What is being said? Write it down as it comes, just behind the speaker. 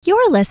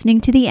You're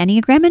listening to the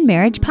Enneagram and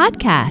Marriage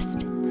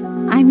podcast.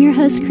 I'm your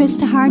host,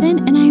 Krista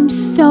Hardin, and I'm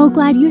so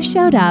glad you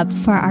showed up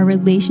for our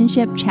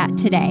relationship chat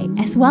today,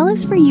 as well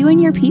as for you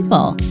and your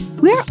people.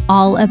 We're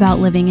all about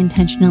living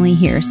intentionally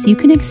here so you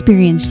can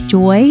experience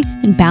joy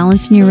and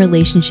balance in your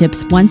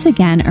relationships once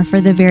again or for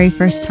the very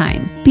first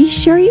time. Be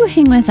sure you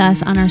hang with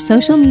us on our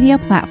social media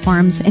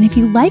platforms, and if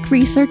you like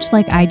research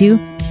like I do,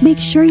 make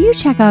sure you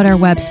check out our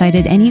website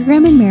at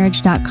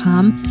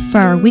enneagramandmarriage.com for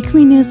our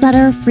weekly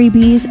newsletter,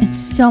 freebies, and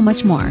so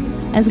much more,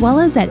 as well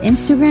as at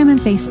Instagram and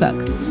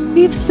Facebook.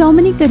 We have so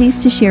many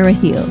goodies to share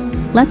with you.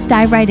 Let's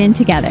dive right in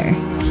together.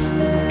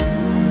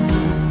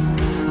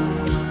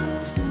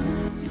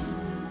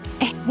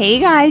 Hey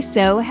guys,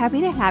 so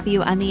happy to have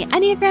you on the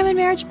Enneagram and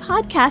Marriage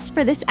podcast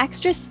for this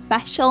extra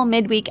special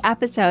midweek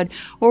episode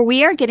where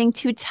we are getting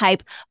to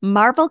type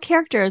Marvel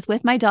characters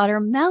with my daughter,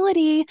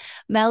 Melody.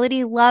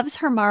 Melody loves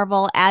her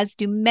Marvel, as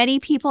do many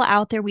people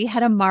out there. We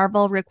had a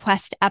Marvel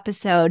request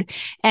episode,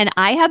 and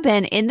I have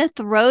been in the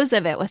throes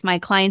of it with my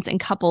clients and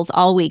couples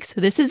all week. So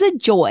this is a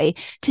joy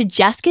to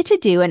just get to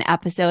do an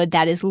episode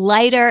that is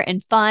lighter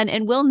and fun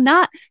and will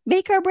not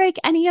make or break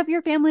any of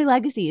your family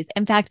legacies.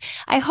 In fact,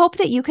 I hope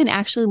that you can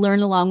actually learn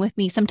along with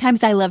me.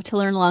 Sometimes I love to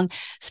learn along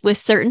with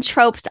certain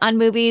tropes on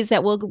movies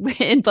that will,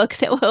 in books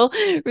that will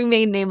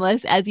remain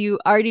nameless, as you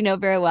already know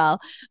very well,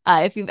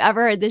 if you've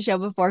ever heard the show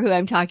before, who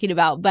I'm talking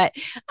about. But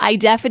I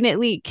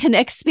definitely can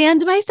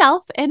expand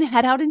myself and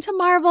head out into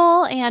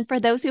Marvel. And for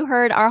those who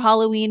heard, our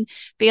Halloween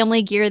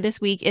family gear this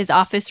week is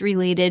office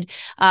related.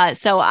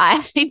 So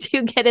I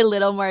do get a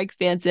little more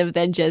expansive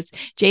than just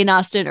Jane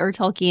Austen or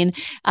Tolkien.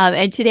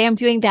 And today I'm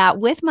doing that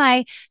with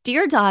my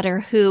dear daughter,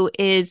 who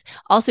is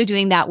also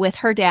doing that with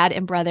her dad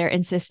and brother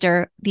and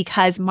sister,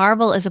 because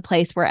Marvel is a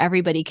place where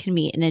everybody can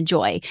meet and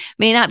enjoy.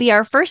 May not be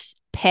our first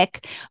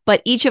pick,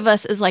 but each of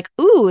us is like,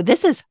 ooh,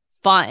 this is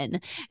fun.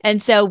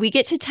 And so we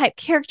get to type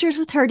characters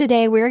with her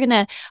today. We're going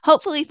to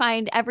hopefully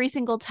find every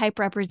single type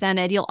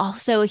represented. You'll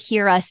also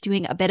hear us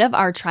doing a bit of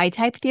our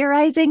tri-type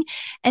theorizing.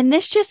 And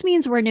this just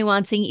means we're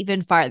nuancing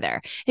even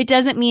farther. It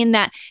doesn't mean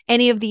that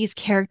any of these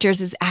characters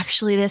is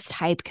actually this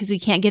type, because we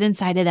can't get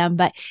inside of them,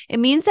 but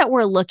it means that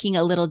we're looking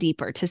a little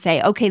deeper to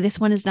say, okay, this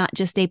one is not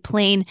just a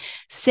plain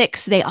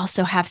 6. They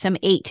also have some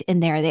 8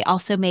 in there. They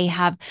also may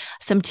have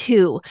some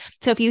 2.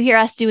 So if you hear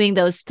us doing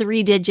those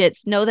 3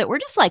 digits, know that we're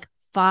just like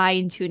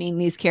fine-tuning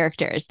these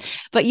characters.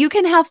 But you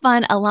can have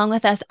fun along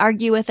with us,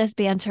 argue with us,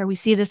 banter. We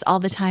see this all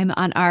the time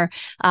on our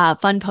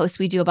fun posts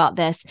we do about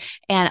this.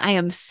 And I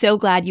am so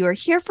glad you are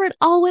here for it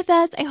all with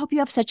us. I hope you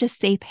have such a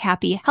safe,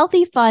 happy,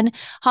 healthy, fun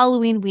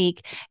Halloween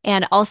week.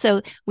 And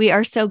also, we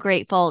are so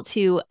grateful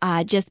to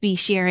just be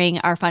sharing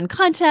our fun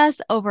contests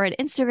over at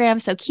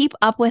Instagram. So keep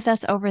up with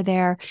us over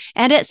there,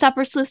 and at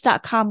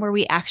suppersleuths.com, where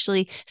we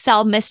actually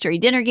sell mystery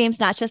dinner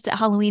games, not just at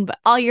Halloween, but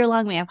all year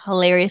long. We have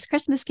hilarious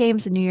Christmas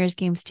games and New Year's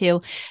games too.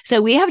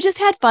 So we have just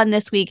had fun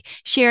this week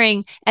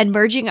sharing and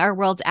merging our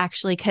worlds,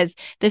 actually, because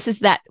this is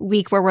that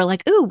week where we're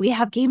like, ooh, we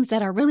have games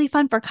that are really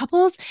fun for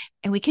couples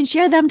and we can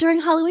share them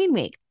during Halloween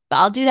week. But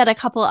I'll do that a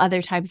couple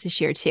other times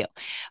this year too.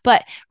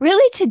 But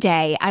really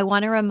today, I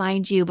want to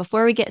remind you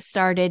before we get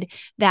started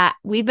that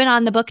we've been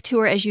on the book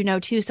tour, as you know,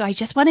 too. So I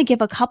just want to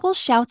give a couple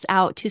shouts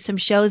out to some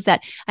shows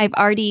that I've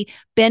already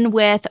been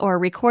with or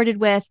recorded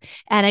with.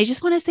 And I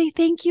just want to say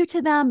thank you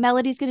to them.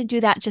 Melody's going to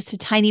do that just a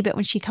tiny bit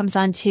when she comes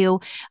on too.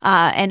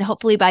 And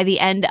hopefully by the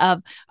end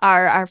of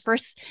our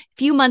first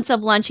few months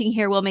of launching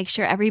here, we'll make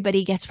sure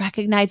everybody gets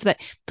recognized. But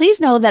please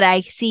know that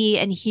I see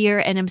and hear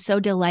and am so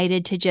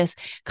delighted to just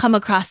come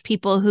across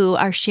people who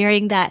are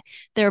sharing that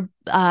their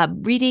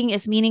reading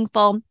is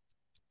meaningful.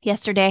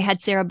 Yesterday, I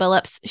had Sarah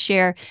Billups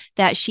share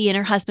that she and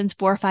her husband's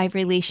 4-5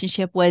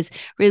 relationship was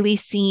really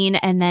seen.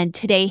 And then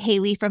today,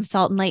 Haley from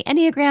Salt and Light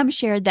Enneagram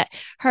shared that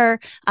her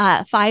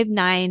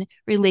 5-9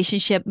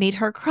 relationship made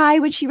her cry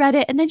when she read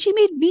it. And then she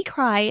made me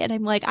cry. And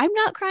I'm like, I'm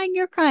not crying,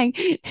 you're crying.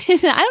 I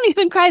don't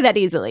even cry that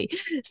easily.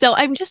 So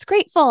I'm just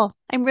grateful.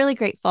 I'm really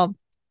grateful.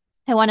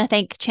 I want to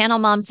thank Channel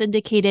Mom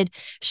Syndicated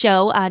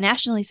Show,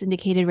 nationally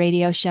syndicated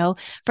radio show,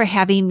 for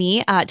having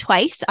me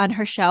twice on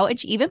her show. And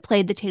she even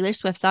played the Taylor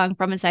Swift song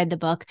from inside the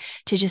book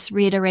to just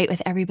reiterate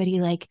with everybody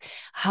like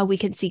how we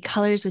can see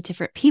colors with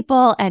different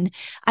people. And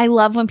I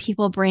love when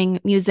people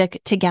bring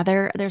music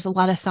together. There's a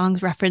lot of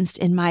songs referenced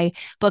in my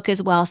book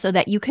as well, so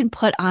that you can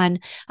put on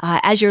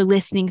as you're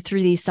listening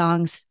through these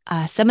songs,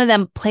 some of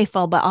them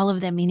playful, but all of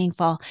them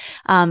meaningful.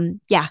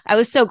 Yeah, I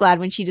was so glad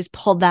when she just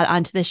pulled that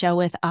onto the show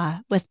with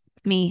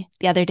me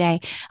the other day.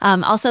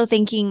 Also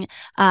thanking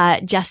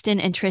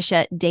Justin and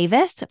Trisha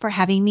Davis for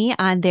having me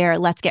on their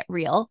Let's Get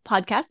Real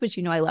podcast, which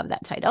you know I love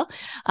that title.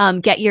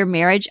 Get Your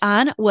Marriage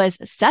On was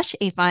such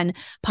a fun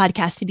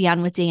podcast to be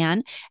on with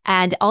Dan.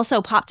 And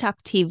also Pop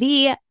Talk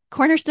TV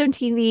Cornerstone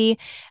TV,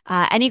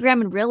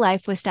 Enneagram in Real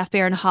Life with Steph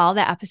Barron Hall.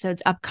 That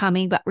episode's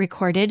upcoming but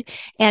recorded.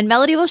 And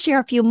Melody will share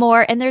a few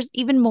more, and there's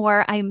even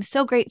more. I'm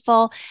so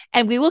grateful,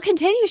 and we will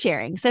continue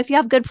sharing. So if you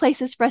have good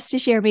places for us to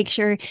share, make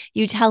sure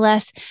you tell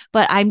us.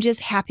 But I'm just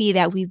happy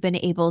that we've been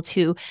able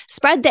to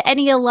spread the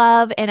Ennea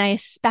love, and I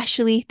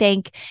especially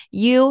thank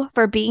you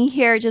for being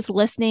here, just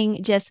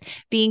listening, just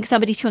being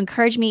somebody to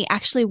encourage me.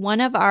 Actually, one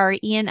of our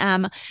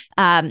E&M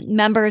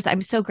members,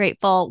 I'm so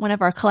grateful, one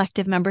of our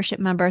collective membership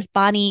members,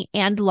 Bonnie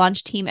and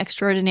Launch Team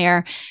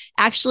Extraordinaire,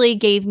 actually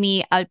gave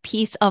me a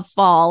piece of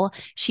fall.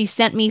 She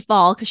sent me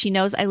fall because she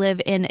knows I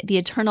live in the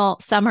eternal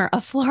summer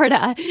of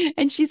Florida.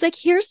 And she's like,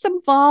 here's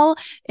some fall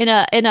in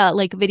a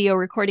like video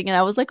recording. And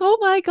I was like, oh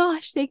my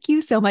gosh, thank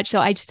you so much. So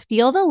I just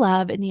feel the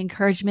love and the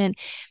encouragement.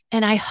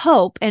 And I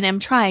hope and am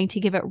trying to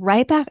give it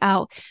right back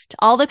out to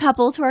all the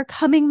couples who are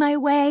coming my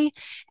way.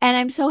 And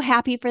I'm so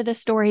happy for the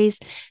stories.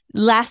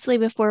 Lastly,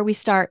 before we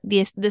start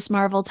this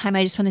Marvel time,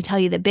 I just want to tell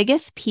you the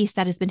biggest piece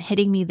that has been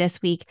hitting me this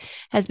week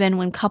has been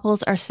when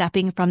couples are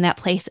stepping from that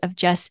place of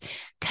just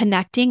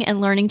connecting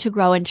and learning to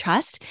grow and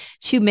trust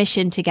to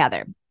mission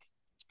together.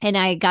 And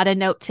I got a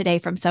note today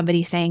from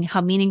somebody saying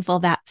how meaningful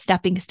that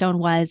stepping stone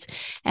was.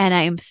 And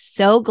I am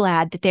so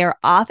glad that they're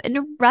off and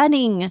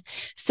running.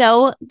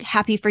 So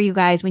happy for you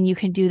guys when you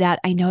can do that.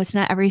 I know it's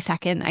not every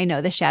second. I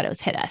know the shadows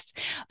hit us.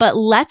 But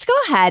let's go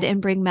ahead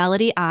and bring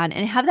Melody on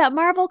and have that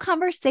Marvel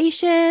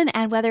conversation.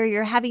 And whether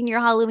you're having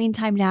your Halloween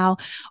time now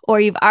or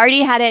you've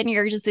already had it and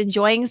you're just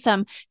enjoying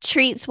some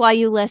treats while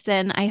you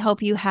listen, I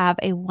hope you have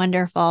a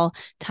wonderful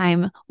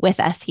time with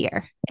us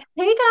here.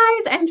 Hey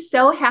guys, I'm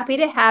so happy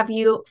to have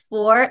you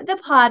for the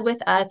pod with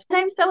us. And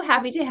I'm so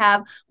happy to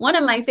have one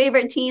of my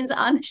favorite teens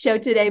on the show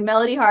today,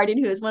 Melody Hardin,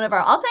 who is one of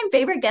our all-time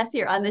favorite guests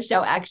here on the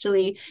show,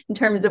 actually, in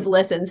terms of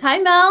listens. Hi,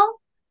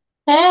 Mel.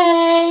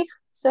 Hey,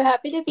 so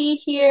happy to be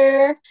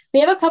here.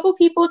 We have a couple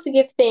people to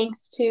give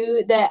thanks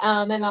to that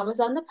my mom was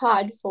on the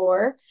pod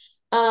for.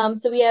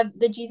 So we have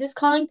the Jesus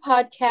Calling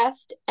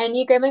podcast,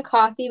 Enneagram and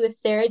Coffee with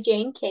Sarah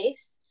Jane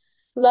Case,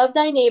 Love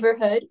Thy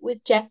Neighborhood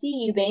with Jesse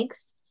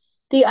Eubanks,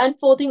 The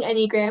Unfolding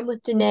Enneagram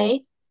with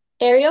Danae,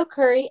 Ariel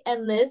Curry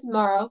and Liz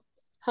Morrow,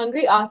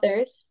 Hungry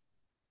Authors,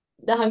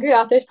 the Hungry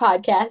Authors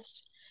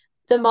podcast,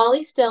 The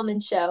Molly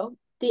Stillman Show,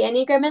 The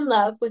Enneagram in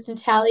Love with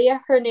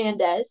Natalia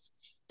Hernandez,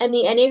 and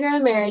the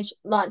Enneagram Marriage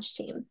launch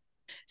team.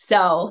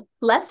 So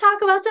let's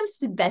talk about some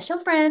special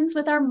friends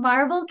with our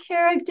Marvel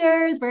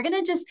characters. We're going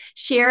to just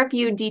share a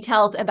few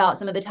details about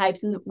some of the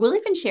types, and we'll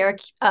even share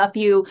a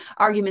few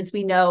arguments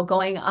we know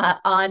going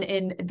on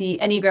in the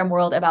Enneagram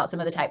world about some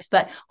of the types.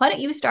 But why don't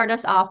you start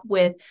us off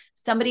with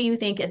somebody you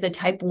think is a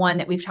type 1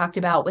 that we've talked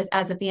about with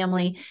as a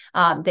family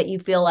that you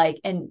feel like,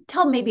 and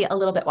tell maybe a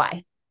little bit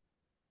why.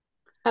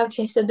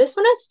 Okay, so this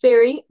one is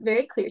very,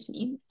 very clear to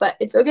me, but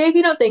it's okay if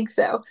you don't think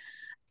so.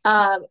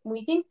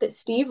 We think that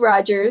Steve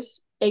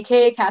Rogers,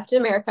 aka Captain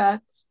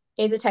America,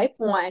 is a type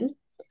 1.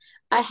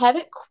 I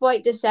haven't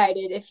quite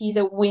decided if he's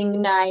a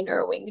wing 9 or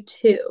a wing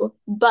 2,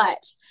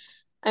 but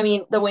I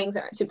mean, the wings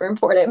aren't super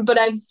important, but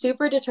I'm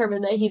super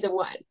determined that he's a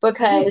 1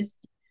 because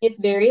it's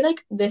very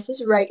like this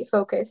is right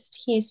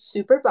focused. He's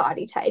super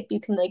body type. You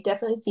can like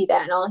definitely see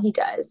that in all he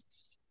does.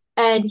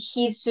 And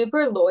he's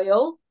super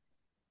loyal.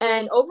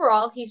 And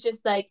overall, he's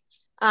just like,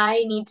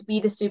 I need to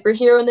be the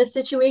superhero in this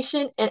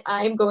situation, and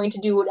I'm going to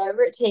do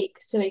whatever it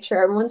takes to make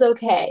sure everyone's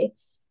okay.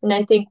 And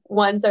I think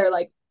ones are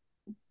like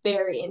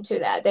very into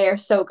that. They are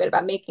so good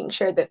about making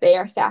sure that they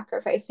are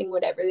sacrificing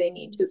whatever they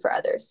need to for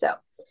others. So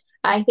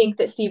I think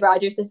that Steve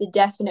Rogers is a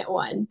definite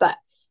 1, but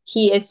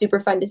he is super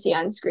fun to see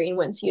on screen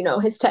once you know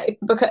his type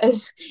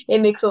because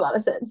it makes a lot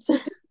of sense.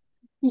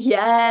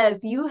 Yes,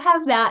 you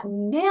have that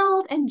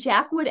nailed. And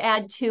Jack would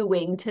add 2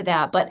 wing to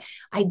that. But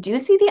I do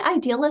see the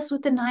idealist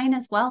with the 9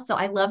 as well. So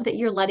I love that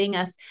you're letting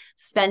us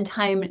spend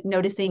time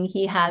noticing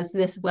he has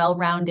this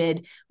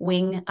well-rounded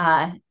wing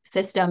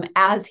system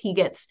as he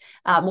gets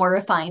more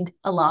refined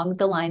along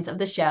the lines of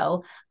the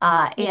show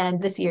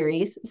and the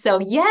series. So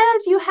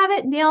yes, you have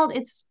it nailed.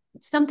 It's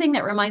something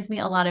that reminds me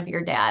a lot of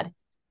your dad.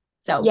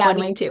 So Yeah, 1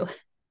 wing 2.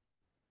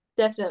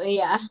 definitely.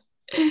 Yeah.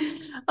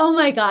 Oh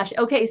my gosh.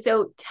 Okay.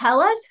 So tell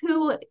us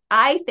who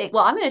I think,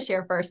 well, I'm going to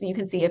share first and you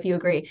can see if you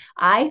agree.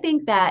 I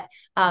think that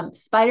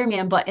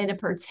Spider-Man, but in a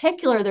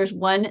particular, there's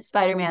one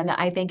Spider-Man that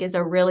I think is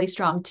a really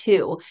strong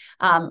 2.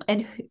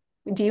 And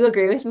do you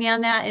agree with me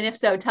on that? And if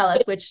so, tell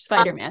us which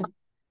Spider-Man.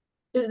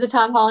 Is it the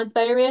Tom Holland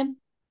Spider-Man?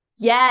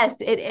 Yes,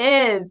 it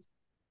is.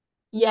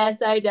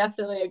 Yes, I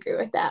definitely agree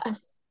with that.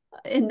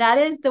 And that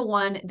is the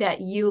one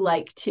that you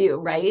like too,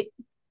 right?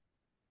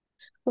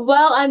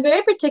 Well, I'm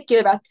very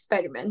particular about the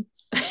Spider-Man.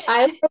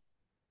 I like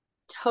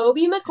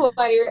Tobey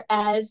Maguire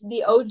as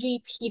the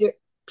OG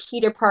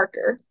Peter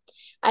Parker.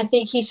 I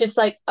think he's just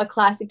like a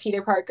classic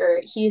Peter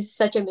Parker. He's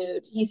such a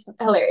mood. He's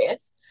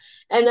hilarious.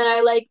 And then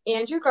I like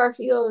Andrew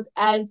Garfield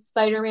as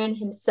Spider-Man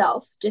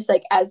himself, just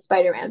like as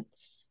Spider-Man.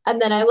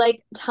 And then I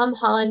like Tom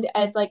Holland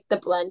as like the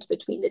blend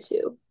between the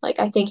two. Like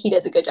I think he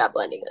does a good job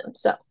blending them.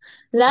 So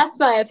that's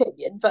my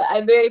opinion, but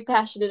I'm very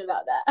passionate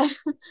about that.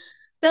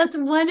 That's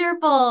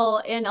wonderful.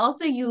 And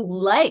also you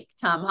like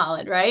Tom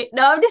Holland, right?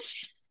 No, I'm just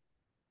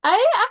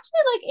I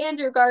actually like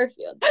Andrew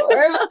Garfield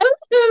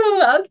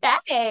more.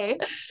 okay.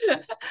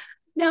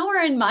 Now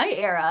we're in my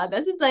era.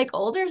 This is like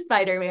older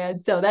Spider-Man.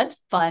 So that's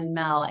fun,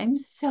 Mel. I'm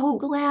so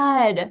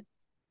glad.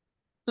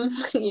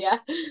 Yeah.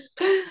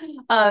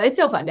 It's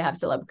so fun to have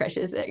celeb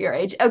crushes at your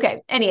age.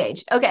 Okay, any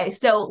age. Okay,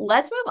 so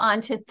let's move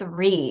on to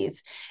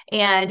threes.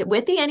 And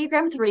with the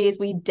Enneagram threes,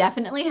 we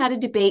definitely had a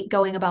debate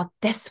going about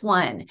this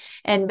one.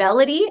 And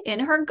Melody, in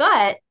her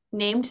gut,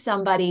 named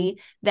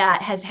somebody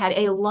that has had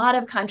a lot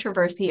of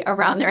controversy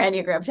around their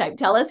Enneagram type.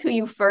 Tell us who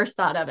you first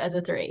thought of as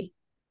a three.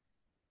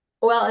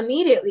 Well,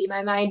 immediately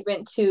my mind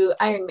went to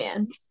Iron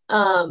Man.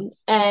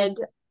 And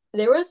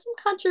there was some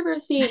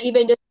controversy,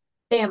 even just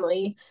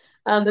family.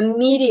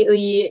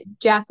 Immediately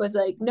Jack was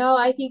like, "No,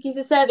 I think he's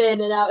a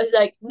seven," and I was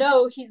like,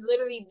 "No, he's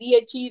literally the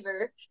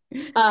achiever."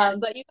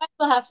 But you guys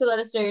will have to let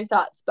us know your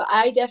thoughts. But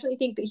I definitely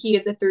think that he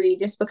is a three,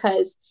 just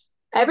because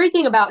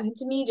everything about him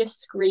to me just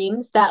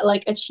screams that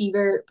like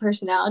achiever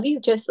personality.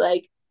 Just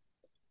like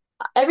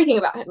everything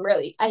about him,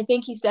 really. I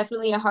think he's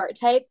definitely a heart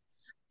type.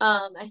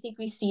 I think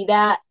we see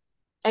that.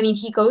 I mean,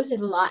 he goes a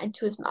lot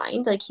into his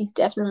mind. Like he's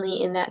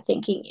definitely in that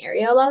thinking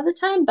area a lot of the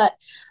time. But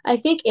I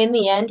think in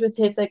the end, with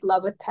his like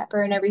love with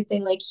Pepper and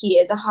everything, like he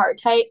is a heart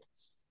type.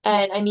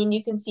 And I mean,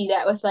 you can see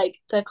that with like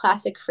the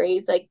classic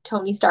phrase, like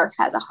Tony Stark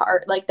has a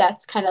heart. Like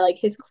that's kind of like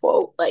his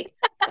quote. Like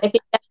I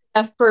think that's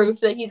enough proof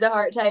that he's a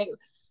heart type.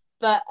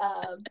 But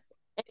I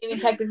mean,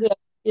 technically,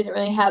 he doesn't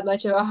really have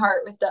much of a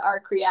heart with the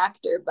arc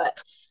reactor, but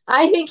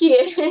I think he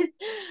is.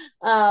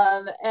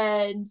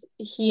 And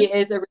he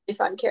is a really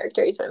fun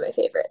character. He's one of my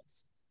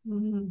favorites.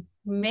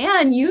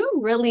 Man, you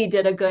really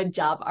did a good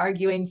job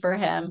arguing for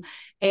him.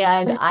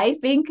 And I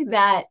think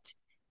that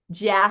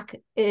Jack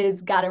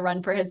is got to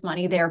run for his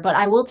money there. But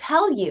I will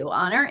tell you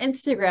on our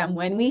Instagram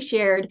when we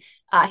shared,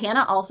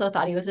 Hannah also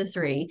thought he was a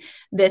three.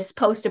 This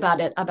post about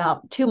it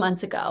about 2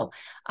 months ago,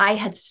 I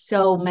had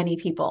so many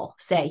people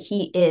say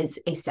he is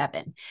a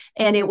seven.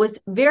 And it was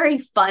very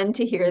fun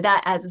to hear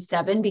that as a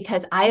seven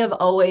because I have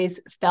always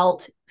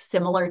felt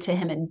similar to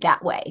him in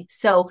that way.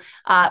 So,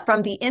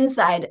 from the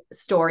inside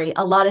story,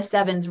 a lot of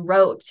sevens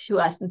wrote to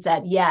us and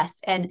said yes.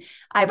 And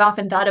I've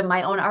often thought of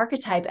my own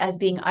archetype as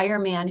being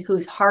Iron Man,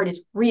 whose heart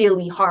is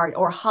really hard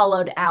or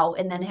hollowed out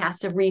and then has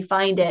to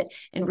refine it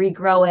and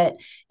regrow it.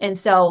 And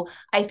so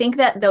I think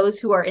that those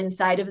who are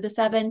inside of the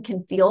seven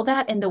can feel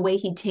that in the way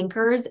he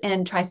tinkers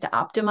and tries to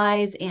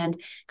optimize and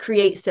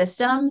create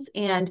systems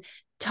and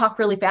talk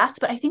really fast.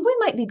 But I think we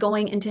might be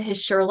going into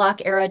his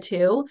Sherlock era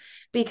too,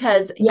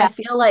 because I Yeah,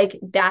 feel like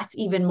that's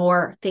even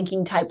more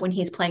thinking type when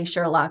he's playing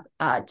Sherlock,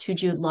 to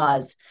Jude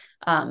Law's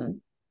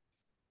um,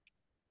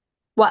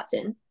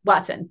 Watson.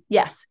 Watson.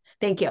 Yes.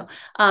 Thank you.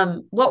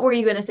 What were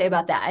you going to say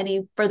about that?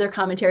 Any further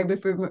commentary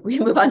before we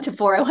move on to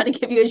four? I want to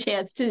give you a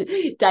chance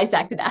to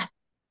dissect that.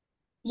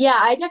 Yeah,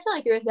 I definitely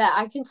agree with that.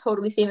 I can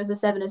totally see him as a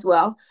seven as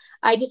well.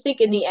 I just think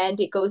in the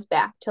end, it goes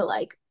back to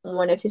like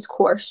one of his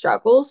core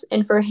struggles.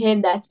 And for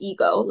him, that's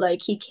ego.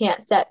 Like he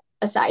can't set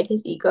aside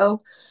his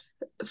ego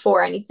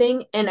for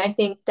anything. And I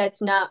think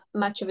that's not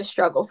much of a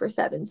struggle for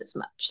sevens as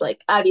much.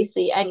 Like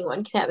obviously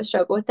anyone can have a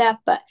struggle with that,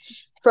 but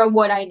from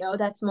what I know,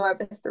 that's more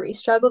of a three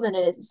struggle than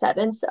it is a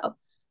seven. So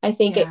I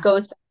think it Yeah.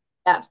 goes back to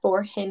that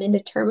for him in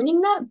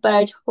determining that, but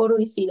I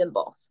totally see them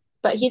both.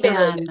 But he's a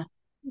really good. Man,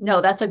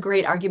 no, that's a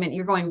great argument.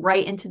 You're going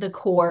right into the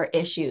core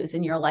issues,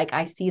 and you're like,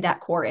 I see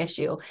that core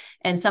issue.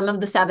 And some of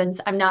the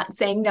sevens, I'm not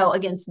saying no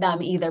against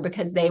them either,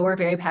 because they were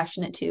very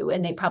passionate too.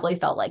 And they probably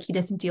felt like he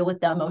doesn't deal with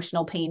the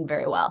emotional pain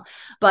very well.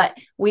 But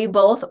we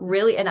both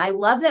really, and I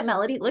love that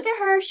Melody. Look at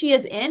her. She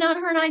is in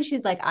on her nine.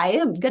 She's like, I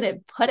am going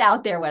to put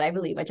out there what I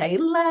believe, which I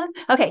love.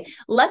 Okay,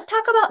 let's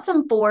talk about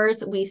some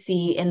fours we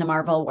see in the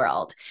Marvel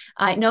world.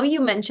 I know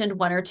you mentioned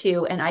one or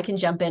two, and I can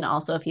jump in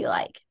also if you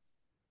like.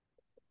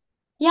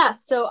 Yeah,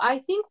 so I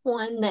think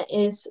one that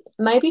is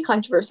might be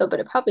controversial, but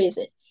it probably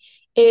isn't,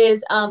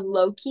 is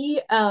Loki.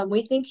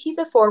 We think he's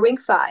a four-wing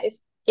five.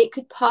 It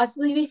could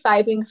possibly be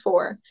five-wing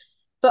four.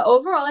 But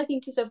overall I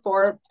think he's a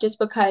four just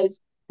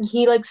because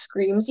he like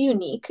screams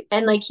unique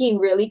and like he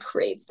really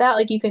craves that.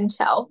 Like you can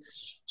tell.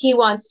 He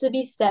wants to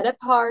be set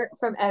apart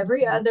from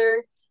every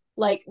other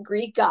like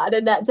Greek god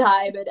in that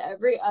time and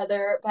every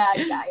other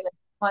bad guy. Like,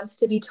 wants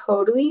to be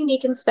totally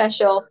unique and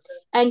special.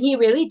 And he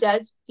really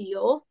does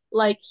feel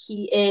like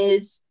he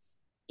is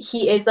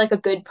like a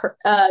good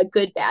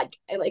bad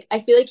guy. Like I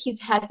feel like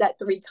he's had that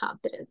three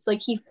confidence.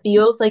 Like he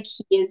feels like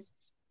he is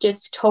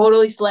just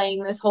totally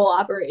slaying this whole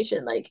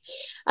operation. Like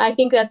I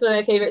think that's one of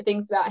my favorite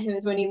things about him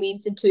is when he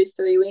leans into his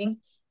three wing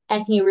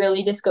and he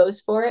really just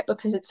goes for it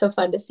because it's so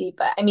fun to see.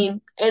 But I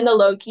mean, in the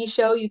Loki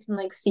show, you can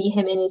like see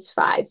him in his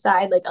five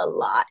side like a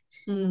lot,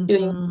 doing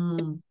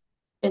Mhm.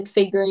 and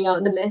figuring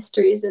out the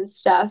mysteries and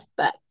stuff.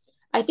 But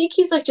I think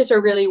he's like just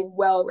a really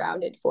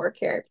well-rounded four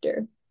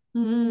character.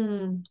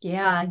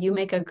 Yeah, you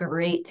make a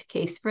great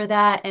case for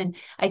that. And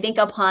I think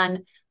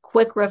upon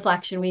quick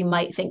reflection, we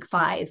might think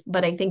 5,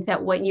 but I think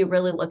that when you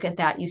really look at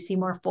that, you see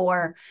more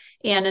 4.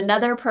 And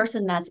another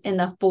person that's in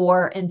the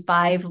 4 and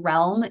 5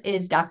 realm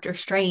is Doctor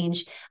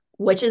Strange,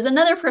 which is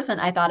another person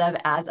I thought of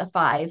as a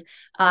 5.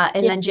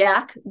 And Yeah. then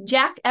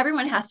Jack,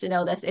 everyone has to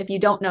know this. If you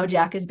don't know,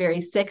 Jack is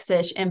very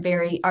 6-ish and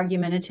very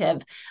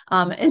argumentative.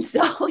 And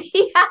so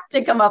he has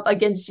to come up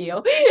against you.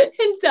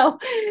 And so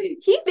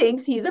he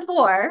thinks he's a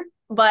 4.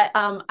 But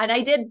and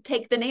I did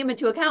take the name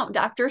into account,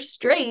 Doctor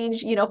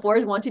Strange.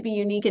 4s want to be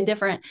unique and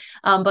different.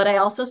 But I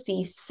also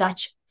see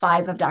such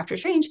 5 of Doctor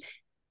Strange.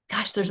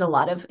 Gosh, there's a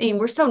lot of, I mean,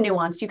 we're so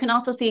nuanced. You can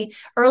also see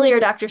earlier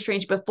Doctor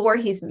Strange before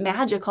he's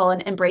magical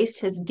and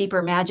embraced his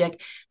deeper magic,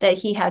 that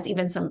he has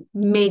even some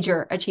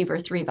major Achiever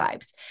 3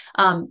 vibes.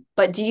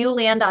 But do you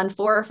land on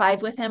 4 or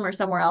 5 with him or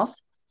somewhere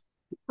else?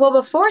 Well,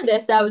 before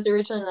this, I was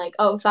originally like,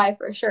 oh, 5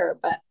 for sure.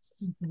 But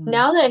Mhm.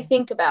 now that I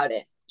think about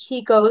it,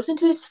 he goes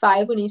into his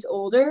 5 when he's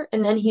older,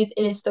 and then he's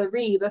in his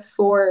 3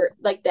 before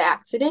like the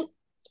accident.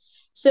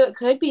 So it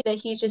could be that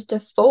he's just a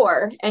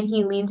 4 and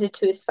he leans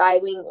into his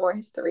 5 wing or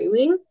his 3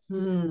 wing.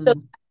 So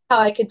Mm. how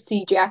I could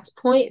see Jack's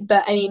point,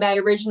 but I mean, my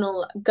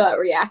original gut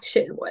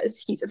reaction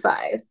was he's a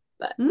 5.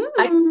 But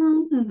I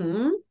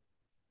Mm-hmm.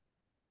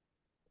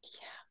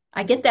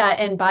 I get that.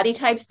 And body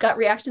types, gut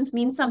reactions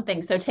mean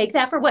something. So take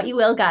that for what you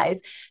will, guys.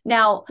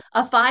 Now,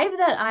 a 5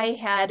 that I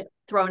had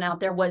thrown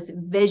out there was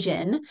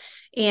Vision,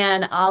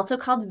 and also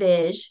called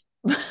Viz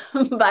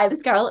by the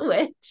Scarlet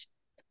Witch.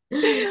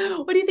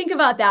 What do you think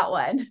about that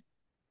one?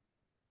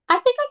 I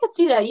think I could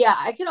see that. Yeah,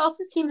 I could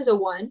also see him as a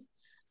 1.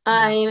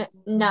 I'm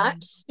not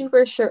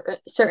super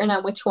certain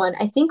on which one.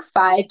 I think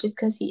 5 just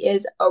because he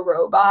is a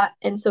robot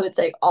and so it's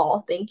like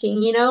all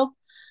thinking. Mm.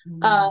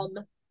 Um,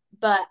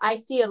 but I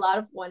see a lot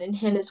of 1 in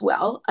him as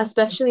well,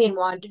 especially in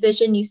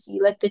WandaVision. You see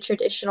like the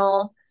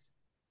traditional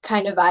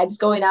kind of vibes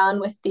going on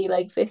with the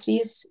like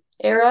 50s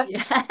era. So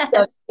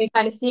Yes. you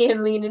kind of see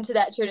him lean into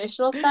that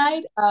traditional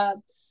side.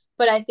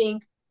 But I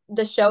think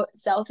the show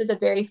itself is a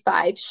very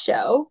 5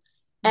 show,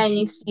 and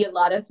you Mhm. see a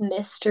lot of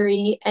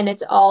mystery, and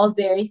it's all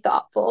very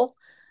thoughtful.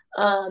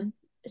 Um,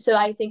 so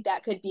I think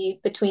that could be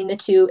between the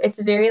two.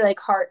 It's very like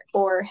heart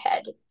or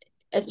head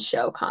as a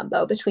show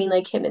combo between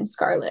like him and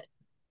Scarlet.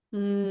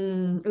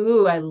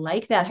 Ooh, I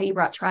like that how you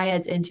brought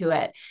triads into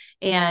it.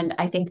 And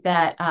I think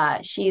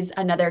that she's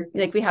another,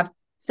 like we have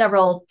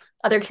several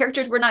other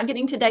characters we're not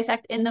getting to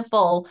dissect in the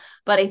full,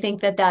 but I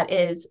think that that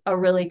is a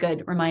really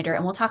good reminder.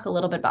 And we'll talk a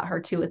little bit about her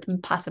too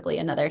with possibly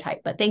another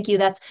type. But thank you.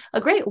 That's a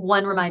great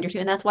one reminder too.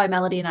 And that's why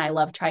Melody and I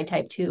love tri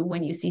type too,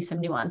 when you see some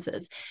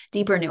nuances,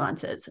 deeper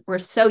nuances. We're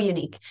so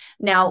unique.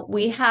 Now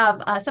we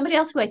have somebody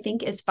else who I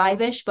think is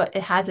 5-ish, but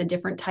it has a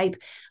different type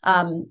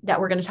that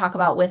we're going to talk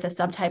about with a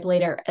subtype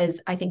later,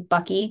 is I think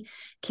Bucky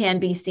can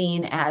be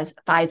seen as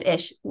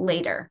 5-ish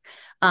later.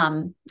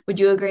 Would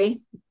you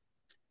agree?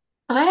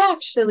 I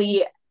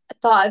actually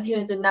thought of him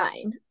as a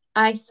 9.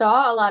 I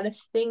saw a lot of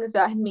things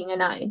about him being a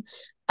 9.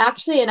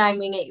 Actually, a 9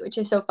 wing 8, which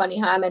is so funny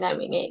how I'm a 9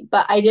 wing 8.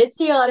 But I did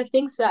see a lot of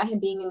things about him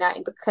being a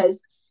 9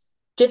 because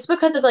just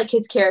because of like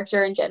his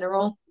character in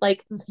general,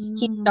 like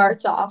he Mhm.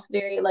 starts off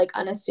very like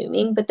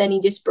unassuming, but then he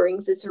just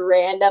brings this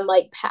random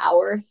like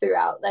power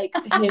throughout like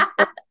his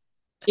whole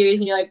series,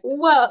 and you're like,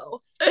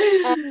 whoa.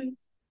 And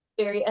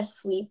very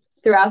asleep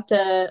throughout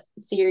the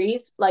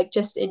series, like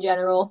just in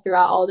general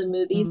throughout all the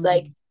movies.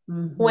 Like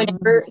Mhm.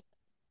 whenever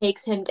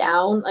takes him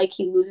down, like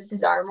he loses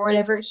his arm or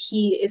whatever,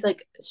 he is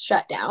like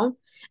shut down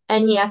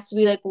and he has to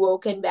be like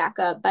woken back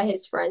up by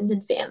his friends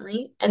and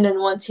family. And then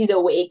once he's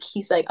awake,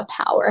 he's like a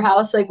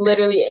powerhouse, like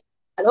literally in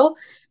battle.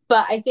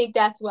 But I think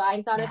that's why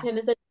I thought of Yeah. him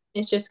as a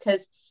it's just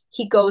because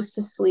he goes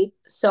to sleep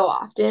so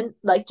often,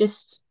 like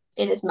just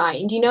in his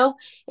mind,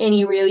 and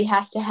he really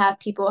has to have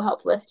people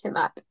help lift him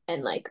up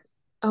and like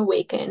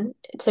awaken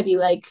to be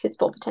like his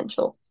full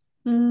potential.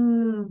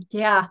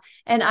 Yeah.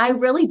 And I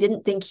really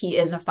didn't think he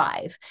is a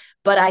 5,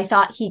 but I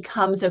thought he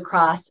comes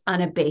across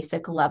on a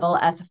basic level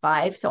as a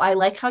 5. So I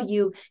like how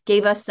you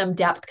gave us some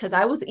depth, because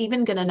I was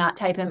even going to not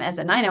type him as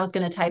a 9. I was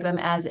going to type him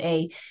as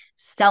a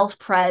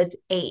self-pres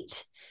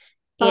 8.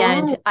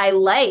 And Oh, I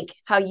like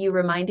how you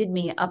reminded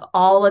me of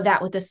all of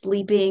that with the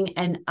sleeping.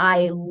 And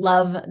I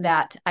love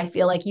that. I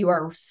feel like you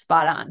are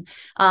spot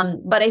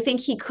on. But I think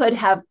he could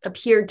have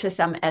appeared to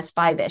some as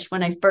 5-ish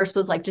when I first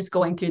was like just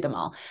going through them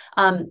all.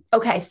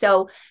 Okay.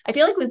 So I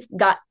feel like we've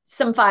got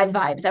some 5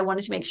 vibes. I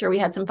wanted to make sure we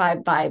had some 5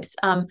 vibes.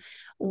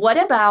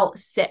 What about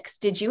 6?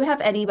 Did you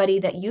have anybody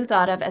that you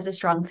thought of as a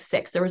strong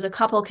 6? There was a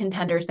couple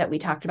contenders that we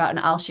talked about, and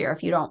I'll share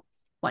if you don't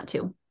want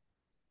to.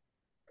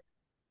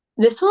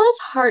 this one is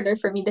harder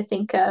for me to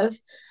think of.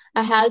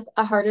 I had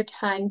a harder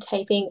time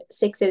typing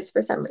 6s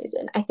for some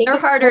reason. They're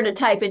harder to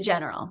type in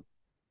general.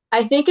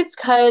 I think it's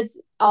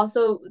because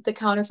also the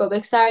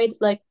counterphobic side,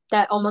 like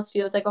that almost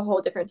feels like a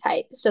whole different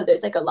type. So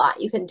there's like a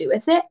lot you can do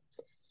with it.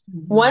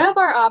 One Mhm. of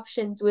our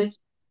options was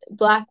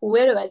Black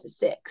Widow as a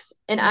 6,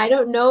 and I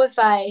don't know if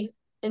I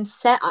am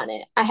set on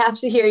it. I have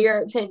to hear your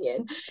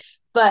opinion.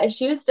 But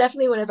she was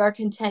definitely one of our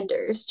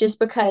contenders just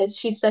because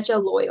she's such a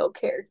loyal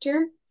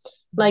character,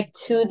 like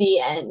to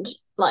the end.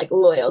 Like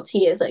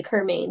loyalty is like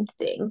her main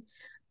thing.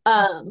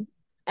 Um,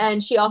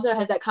 and she also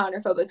has that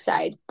counterphobic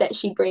side that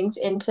she brings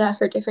into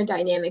her different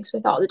dynamics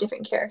with all the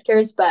different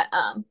characters. But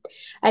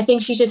I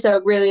think she's just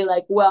a really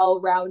like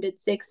well-rounded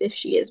six if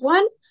she is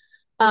one.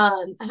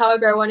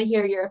 However, I want to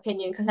hear your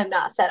opinion because I'm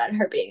not set on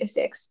her being a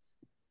six.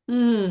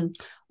 Mm.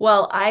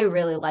 Well, I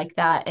really like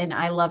that. And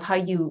I love how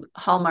you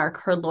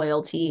hallmark her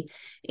loyalty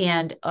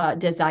and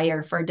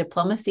desire for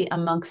diplomacy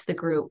amongst the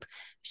group.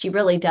 She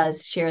really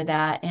does share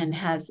that and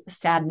has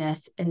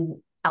sadness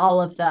and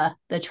all of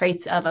the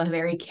traits of a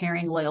very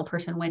caring, loyal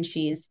person when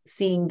she's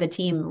seeing the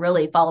team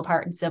really fall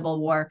apart in civil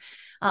war.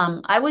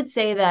 I would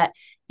say that,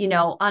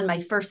 on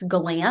my first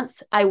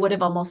glance, I would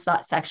have almost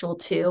thought sexual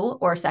 2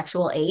 or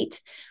sexual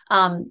 8.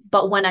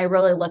 But when I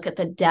really look at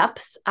the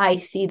depths, I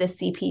see the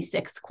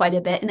CP6 quite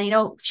a bit. And I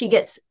know she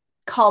gets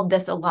called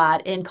this a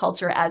lot in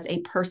culture as a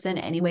person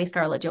anyway,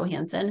 Scarlett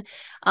Johansson.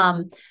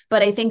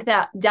 But I think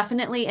that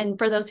definitely, and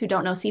for those who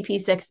don't know,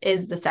 CP6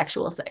 is the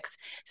sexual 6.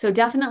 So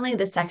definitely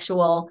the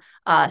sexual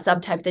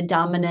subtype, the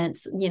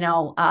dominance,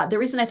 the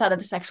reason I thought of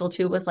the sexual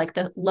 2 was like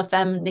the La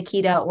Femme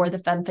Nikita or the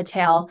Femme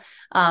Fatale.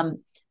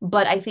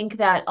 But I think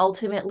that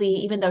ultimately,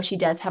 even though she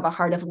does have a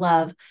heart of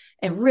love,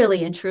 and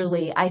really and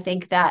truly, I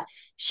think that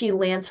she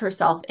lands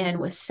herself in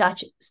with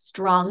such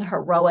strong,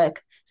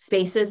 heroic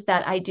spaces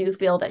that I do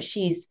feel that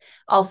she's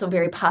also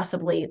very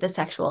possibly the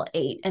sexual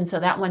 8. And so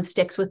that one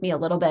sticks with me a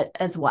little bit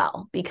as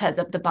well because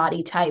of the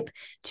body type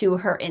to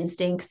her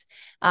instincts.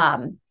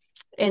 And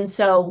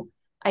so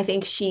I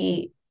think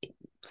she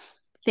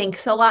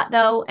thinks a lot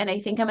though. And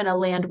I think I'm going to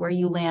land where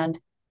you land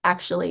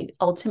actually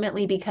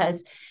ultimately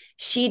because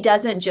she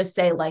doesn't just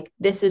say like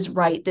this is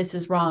right, this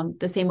is wrong,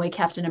 the same way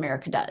Captain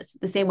America does,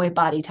 the same way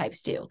body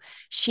types do.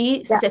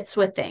 She Yeah. sits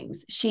with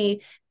things,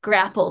 she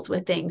grapples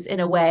with things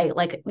in a way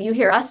like you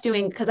hear us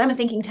doing, because I'm a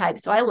thinking type,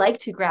 so I like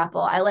to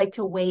grapple, I like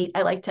to wait,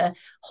 I like to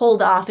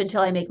hold off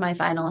until I make my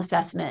final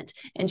assessment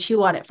and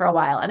chew on it for a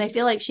while, and I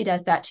feel like she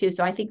does that too.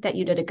 So I think that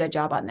you did a good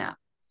job on that.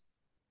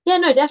 Yeah,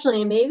 no,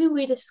 definitely. Maybe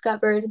we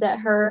discovered that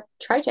her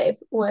tri-type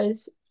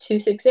was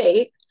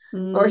 268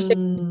 or 6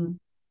 Mm,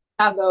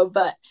 Bravo,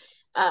 but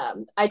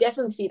I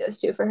definitely see those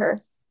two for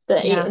her. The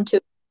 8 yeah. and 2,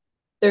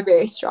 they're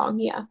very strong.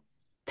 Yeah.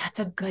 That's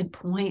a good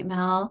point,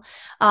 Mel.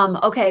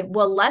 Okay,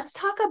 well, let's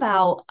talk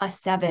about a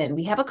 7.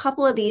 We have a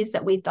couple of these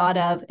that we thought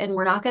of, and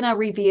we're not going to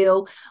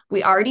review.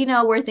 We already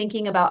know we're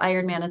thinking about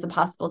Iron Man as a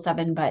possible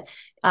 7, but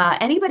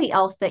anybody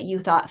else that you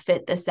thought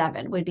fit the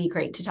 7 would be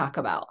great to talk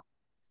about.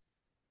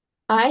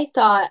 I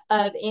thought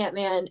of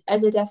Ant-Man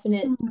as a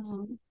definite,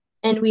 Mhm.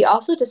 and we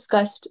also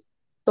discussed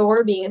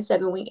Thor being a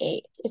 7 wing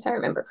 8, if I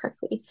remember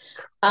correctly.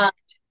 Um,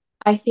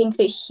 I think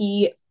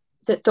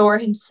that Thor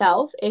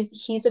himself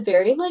he's a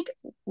very like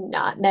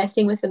not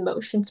messing with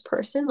emotions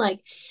person.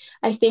 Like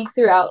I think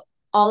throughout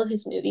all of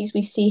his movies,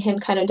 we see him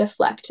kind of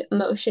deflect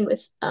emotion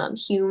with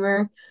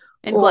humor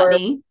And or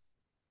gluttony.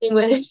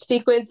 with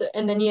sequence,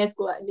 and then he has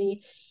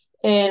gluttony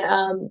in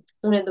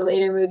one of the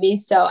later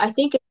movies. So I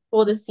think it's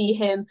cool to see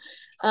him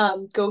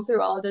go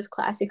through all of those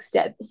classic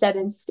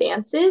seven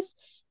stances.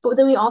 But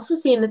then we also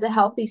see him as a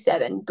healthy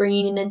 7,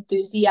 bringing an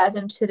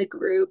enthusiasm to the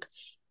group,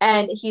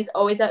 and he's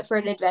always up for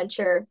an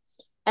adventure.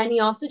 And he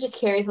also just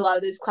carries a lot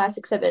of those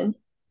classic 7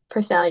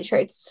 personality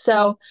traits.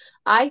 So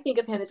I think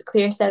of him as a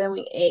clear 7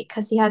 wing 8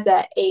 because he has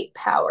that 8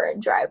 power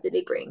and drive that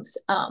he brings.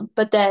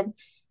 But then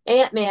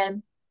Ant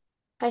Man,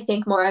 I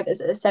think more of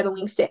as a 7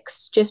 wing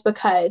 6, just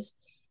because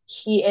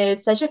he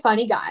is such a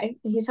funny guy.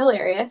 He's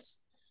hilarious.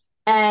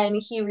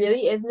 And he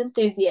really is an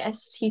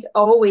enthusiast. He's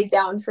always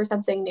down for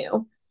something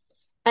new.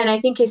 And I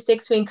think his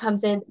 6 wing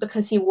comes in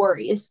because he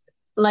worries.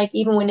 Like,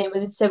 even when it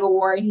was a civil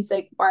war, and he's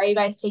like, why are you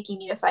guys taking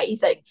me to fight?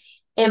 He's like,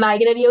 am I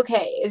going to be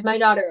okay? Is my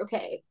daughter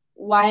okay?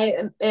 Why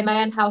am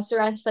I on house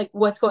arrest? Like,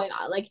 what's going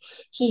on? Like,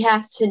 he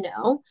has to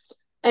know.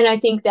 And I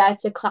think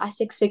that's a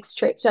classic 6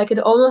 trait. So I could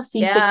almost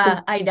see 6 with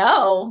Yeah, I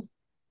know.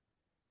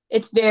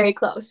 it's very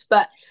close,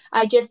 but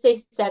I just say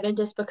 7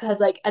 just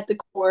because, like, at the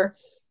core,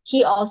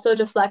 he also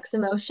deflects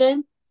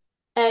emotion,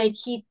 and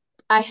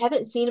I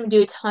haven't seen him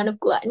do a ton of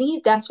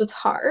gluttony. That's what's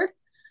hard,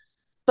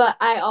 but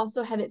I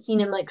also haven't seen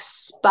him like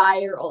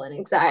spiral in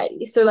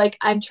anxiety. So, like,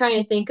 I'm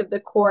trying to think of the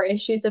core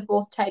issues of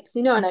both types,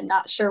 and I'm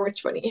not sure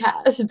which one he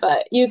has,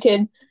 but you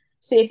can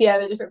see if you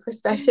have a different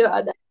perspective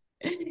on that.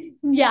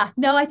 Yeah,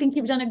 no, I think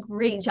you've done a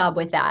great job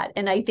with that.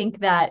 And I think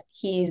that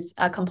he's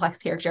a complex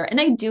character. And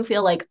I do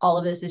feel like all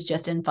of this is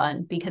just in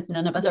fun because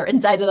none of us Yeah. are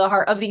inside of the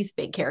heart of these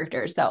fake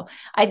characters. So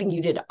I think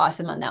you did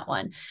awesome on that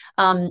one.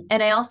 And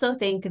I also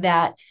think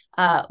that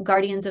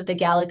Guardians of the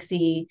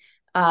Galaxy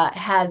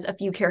has a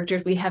few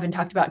characters we haven't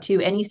talked about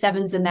too. Any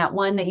 7s in that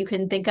one that you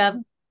can think of?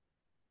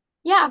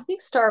 Yeah, I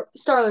think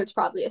Star-Lord's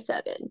probably a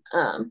 7.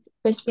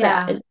 Chris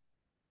Pratt. Yeah.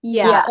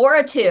 Yeah, Yeah, or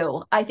a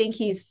 2. I think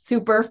he's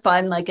super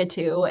fun, like a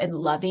 2 and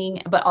loving,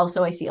 but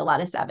also I see a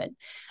lot of 7.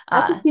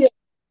 I could Uh, see that.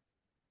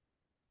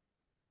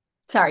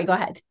 sorry, go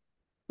ahead.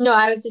 No,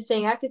 I was just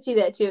saying I could see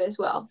that too as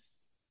well.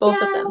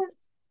 Both of them.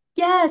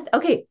 Yes. Yes.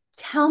 Okay.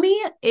 Tell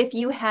me if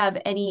you have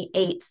any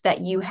 8s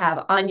that you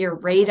have on your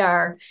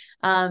radar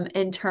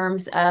in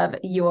terms of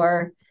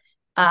your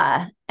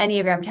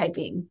Enneagram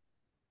typing.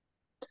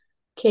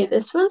 Okay,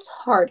 this one's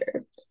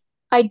harder.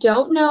 I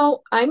don't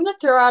know. I'm gonna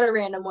throw out a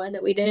random one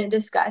that we didn't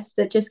discuss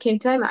that just came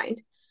to my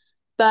mind.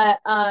 But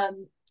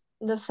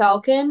the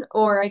Falcon,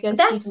 or I guess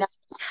he's not,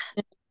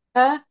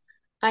 That's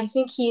I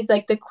think he's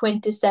like the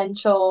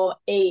quintessential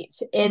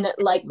eight in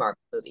like Marvel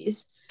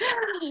movies.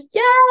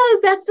 yes,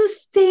 that's the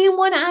same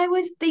one I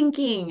was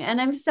thinking.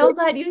 And I'm so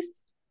glad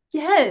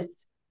yes.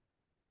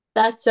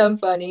 That's so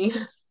funny.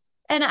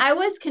 And I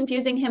was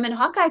confusing him and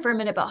Hawkeye for a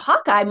minute, but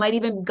Hawkeye might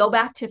even go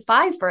back to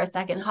five for a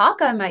second.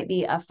 Hawkeye might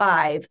be a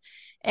five.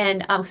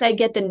 And so I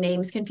get the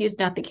names confused,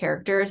 not the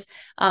characters.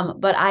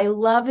 But I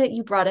love that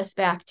you brought us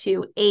back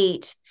to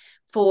eight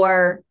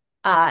for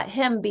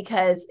him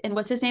because, and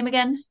what's his name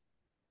again?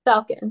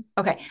 Falcon.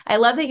 Okay. I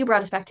love that you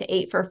brought us back to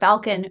eight for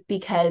Falcon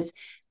because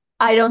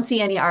I don't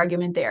see any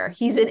argument there.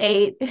 He's an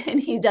eight and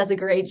he does a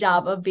great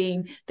job of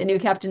being the new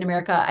Captain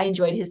America. I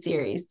enjoyed his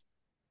series.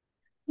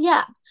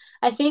 Yeah.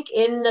 I think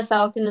in the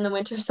Falcon and the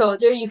Winter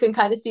Soldier, you can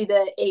kind of see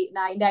the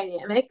 8-9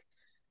 dynamic.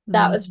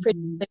 That was pretty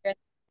Mhm. clear.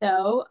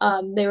 So,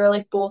 they were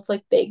like both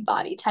like big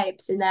body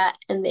types in that,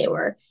 and they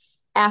were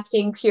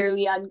acting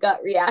purely on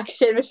gut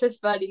reaction, which was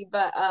funny.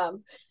 But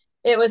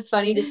it was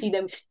funny to see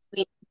them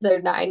leave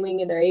their nine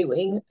wing and their eight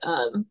wing,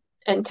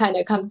 and kind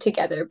of come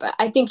together. But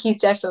I think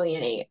he's definitely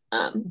an eight,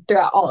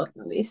 throughout all of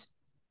the movies.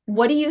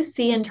 What do you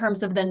see in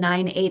terms of the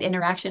 9-8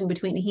 interaction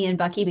between he and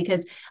Bucky?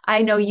 Because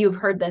I know you've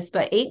heard this,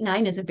 but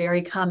 8-9 is a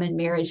very common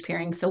marriage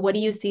pairing. So what do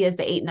you see as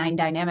the 8-9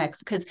 dynamic?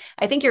 Because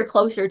I think you're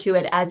closer to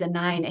it as a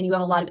nine and you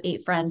have a lot of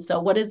eight friends.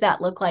 So what does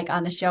that look like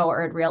on the show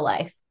or in real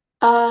life?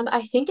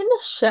 I think in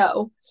the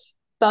show,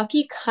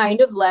 Bucky kind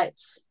of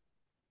lets,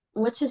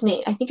 what's his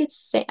name? I think it's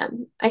Sam.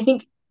 Mhm. I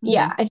think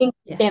Yeah.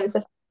 Sam is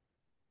the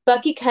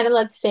Bucky kind of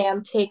lets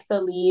Sam take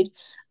the lead,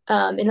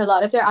 in a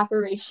lot of their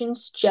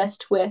operations,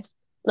 just with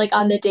like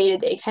on the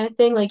day-to-day kind of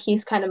thing. Like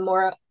he's kind of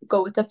more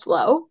go with the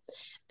flow.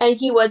 And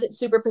he wasn't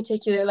super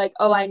particular, like,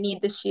 oh, I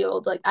need the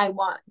shield. Like, I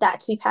want that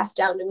to be passed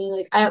down to me.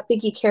 Like, I don't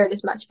think he cared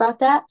as much about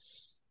that.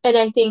 And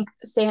I think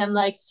Sam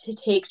likes to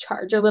take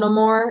charge a little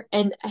more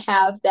and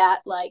have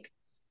that, like,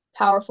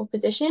 powerful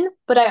position.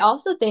 But I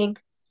also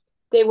think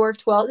they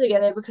worked well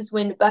together because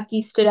when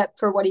Bucky stood up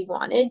for what he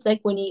wanted,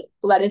 like when he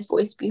let his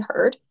voice be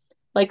heard,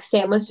 like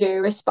Sam was very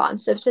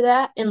responsive to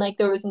that, and like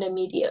there was an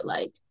immediate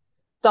like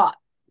thought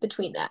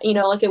between that.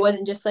 Like it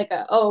wasn't just like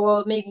a, oh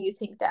well, maybe you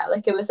think that.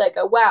 Like it was like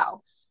a,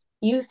 wow,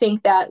 you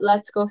think that,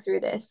 let's go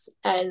through this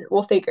and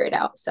we'll figure it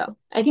out. So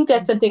I think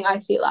that's something I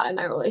see a lot in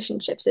my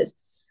relationships is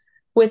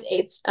with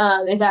eights,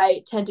 is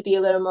I tend to be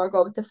a little more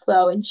go with the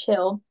flow and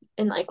chill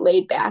and like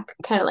laid back,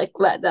 kind of like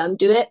let them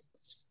do it.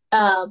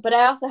 But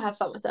I also have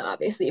fun with them,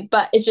 obviously.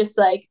 But it's just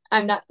like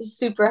I'm not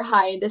super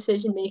high in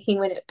decision making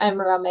when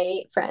I'm around my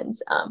eight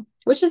friends,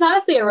 which is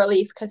honestly a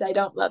relief because I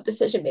don't love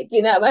decision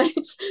making that much.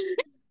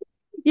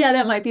 Yeah,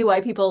 that might be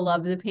why people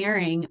love the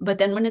pairing. But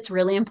then when it's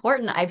really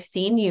important, I've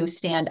seen you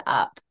stand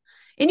up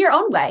in your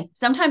own way.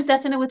 Sometimes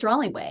that's in a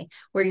withdrawing way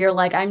where you're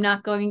like, I'm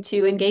not going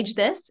to engage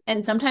this.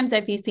 And sometimes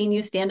I've seen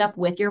you stand up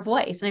with your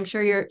voice. And I'm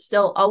sure you're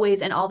still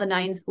always, and all the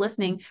nines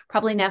listening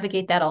probably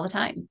navigate that all the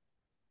time.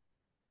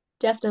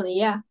 Definitely,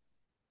 yeah.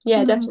 Yeah,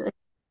 Hmm. definitely.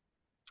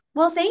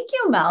 Well, thank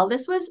you, Mel.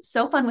 This was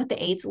so fun with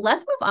the eights.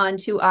 Let's move on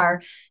to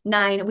our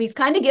nine. We've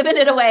kind of given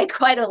it away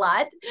quite a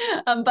lot,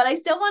 but I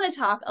still want to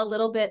talk a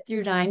little bit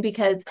through nine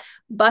because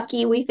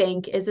Bucky, we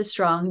think, is a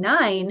strong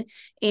nine.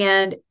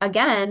 And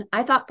again,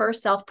 I thought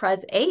first self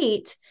pres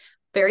eight,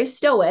 very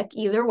stoic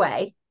either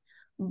way.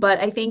 But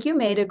I think you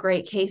made a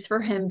great case for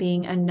him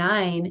being a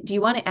nine. Do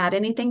you want to add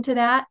anything to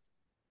that?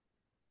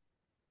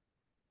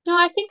 No,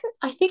 I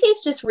think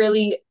he's just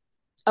really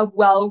a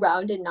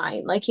well-rounded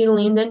nine. Like he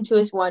leans into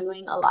his one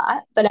wing a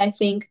lot, but I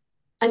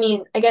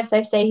mean, I guess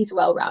I say he's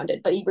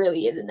well-rounded, but he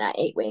really is in that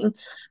eight wing.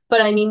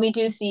 But I mean, we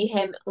do see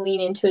him lean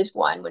into his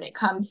one when it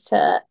comes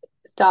to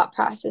thought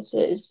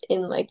processes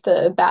in like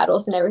the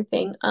battles and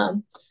everything.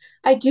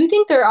 I do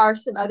think there are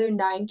some other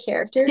nine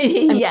characters. I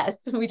mean,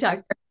 Yes, we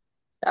talked.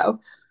 so,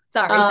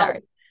 Sorry, um,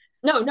 sorry.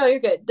 no, you're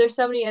good. There's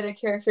so many other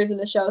characters in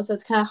the show, so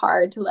it's kind of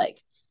hard to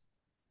like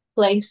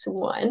place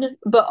one.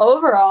 But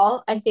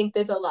overall, I think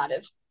there's a lot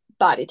of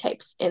body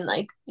types in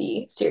like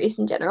the series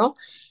in general.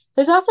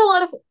 There's also a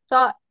lot of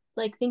thought,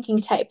 like thinking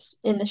types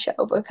in the show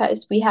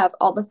because we have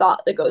all the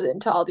thought that goes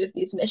into all of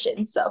these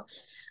missions. So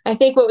I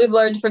think what we've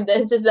learned from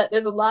this is that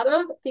there's a lot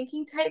of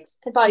thinking types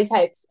and body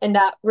types, and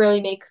that really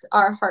makes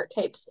our heart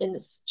types in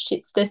this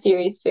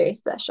series very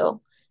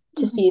special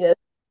to see those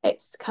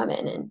types come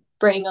in and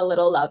bring a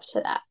little love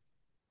to that.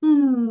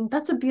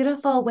 That's a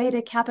beautiful way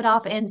to cap it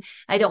off. And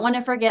I don't want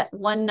to forget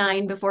one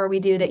nine before we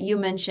do that you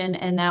mentioned,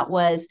 and that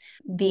was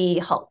the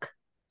Hulk.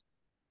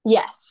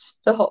 Yes,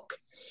 the Hulk.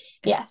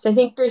 Yes. Yes, I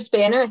think Bruce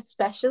Banner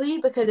especially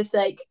because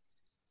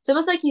it's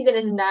almost like he's in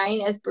his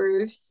nine as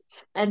Bruce,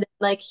 and then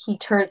like he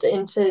turns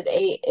into his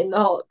eight in the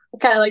Hulk,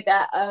 kind of like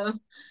that.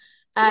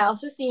 I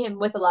also see him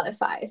with a lot of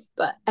five,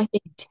 but I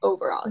think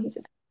overall he's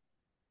a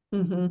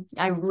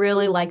I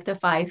really like the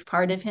five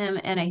part of him.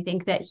 And I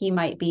think that he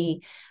might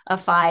be a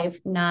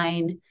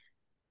 5-9,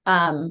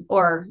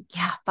 or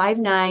yeah,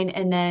 5-9.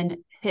 And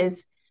then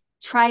his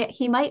try it.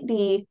 He might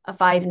be a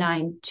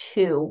 5'9",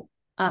 2,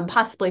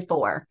 possibly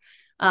 4.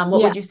 What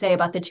Yeah. would you say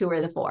about the 2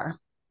 or the 4?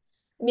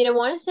 I mean, I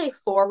want to say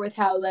 4 with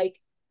how like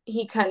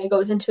he kind of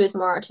goes into his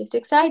more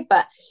artistic side,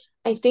 but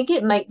I think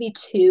it might be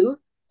 2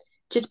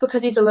 just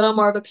because he's a little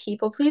more of a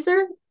people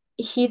pleaser.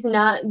 He's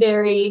not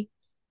very,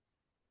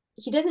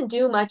 he doesn't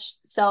do much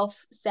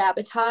self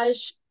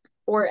sabotage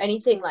or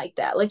anything like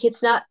that. Like,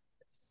 it's not,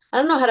 I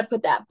don't know how to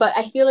put that, but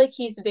I feel like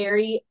he's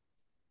very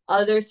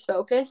others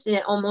focused and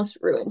it almost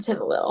ruins him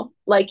a little.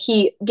 Like,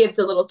 he gives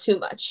a little too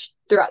much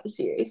throughout the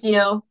series, you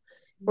know,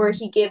 where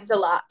he gives a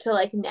lot to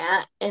like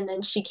Nat and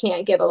then she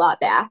can't give a lot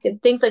back and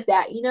things like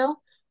that, you know,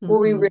 where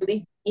we Mm-hmm. really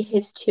see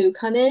his 2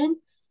 come in.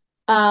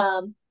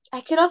 I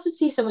could also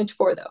see so much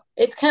 4 though.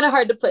 It's kind of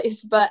hard to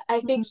place, but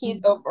I think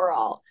he's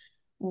overall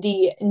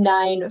the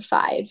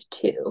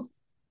 952.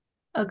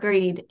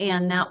 Agreed.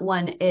 And that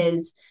one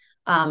is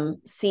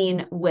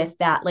seen with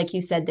that. Like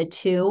you said, the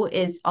 2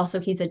 is also,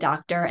 he's a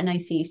doctor and I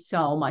see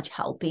so much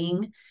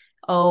helping.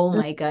 Oh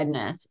my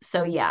goodness.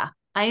 So yeah,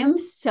 I am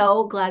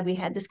so glad we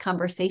had this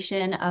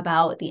conversation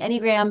about the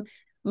Enneagram,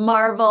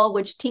 Marvel,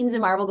 which teens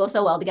and Marvel go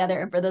so well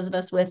together. And for those of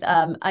us with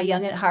a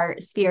young at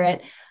heart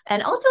spirit.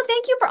 And also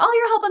thank you for all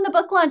your help on the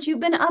book launch. You've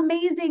been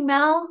amazing,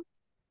 Mel.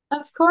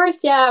 Of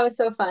course, yeah, it was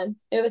so fun.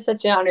 It was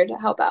such an honor to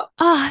help out.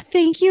 Ah,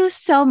 thank you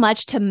so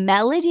much to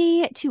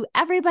Melody, to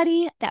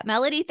everybody that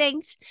Melody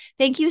thanked.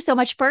 Thank you so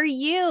much for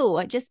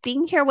you just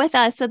being here with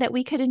us so that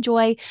we could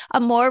enjoy a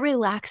more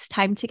relaxed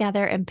time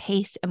together in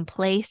pace and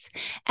place.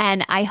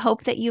 And I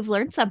hope that you've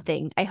learned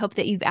something. I hope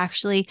that you've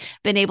actually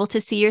been able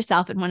to see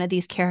yourself in one of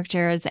these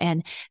characters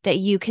and that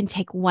you can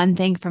take one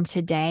thing from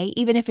today,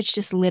 even if it's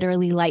just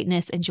literally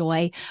lightness and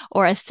joy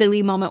or a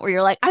silly moment where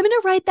you're like, I'm going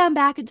to write them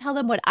back and tell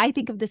them what I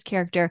think of this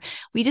character.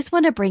 We just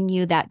want to bring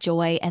you that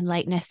joy and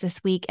lightness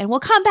this week. And we'll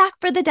come back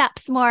for the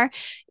depths more.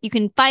 You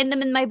can find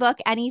them in my book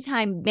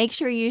anytime. Make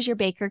sure you use your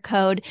Baker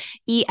code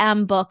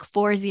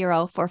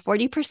EMBOOK40 for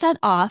 40%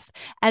 off,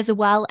 as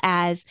well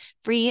as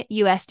free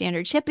US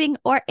standard shipping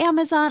or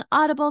Amazon,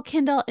 Audible,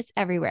 Kindle. It's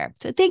everywhere.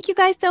 So thank you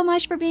guys so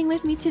much for being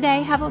with me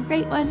today. Have a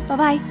great one.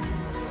 Bye-bye.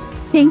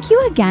 Thank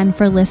you again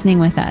for listening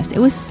with us. It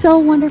was so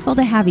wonderful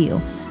to have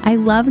you. I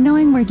love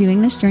knowing we're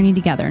doing this journey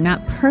together,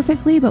 not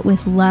perfectly, but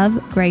with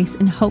love, grace,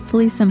 and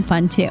hopefully some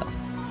fun too.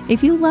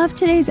 If you loved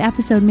today's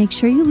episode, make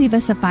sure you leave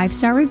us a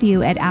 5-star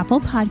review at Apple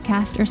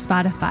Podcast or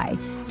Spotify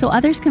so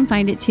others can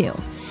find it too.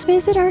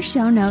 Visit our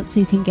show notes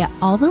so you can get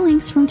all the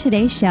links from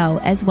today's show,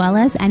 as well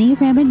as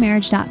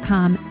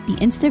enneagramandmarriage.com, the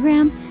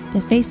Instagram, the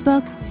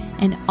Facebook,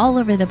 and all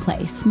over the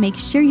place. Make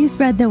sure you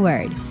spread the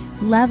word.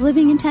 Love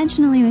living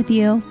intentionally with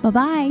you.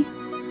 Bye-bye.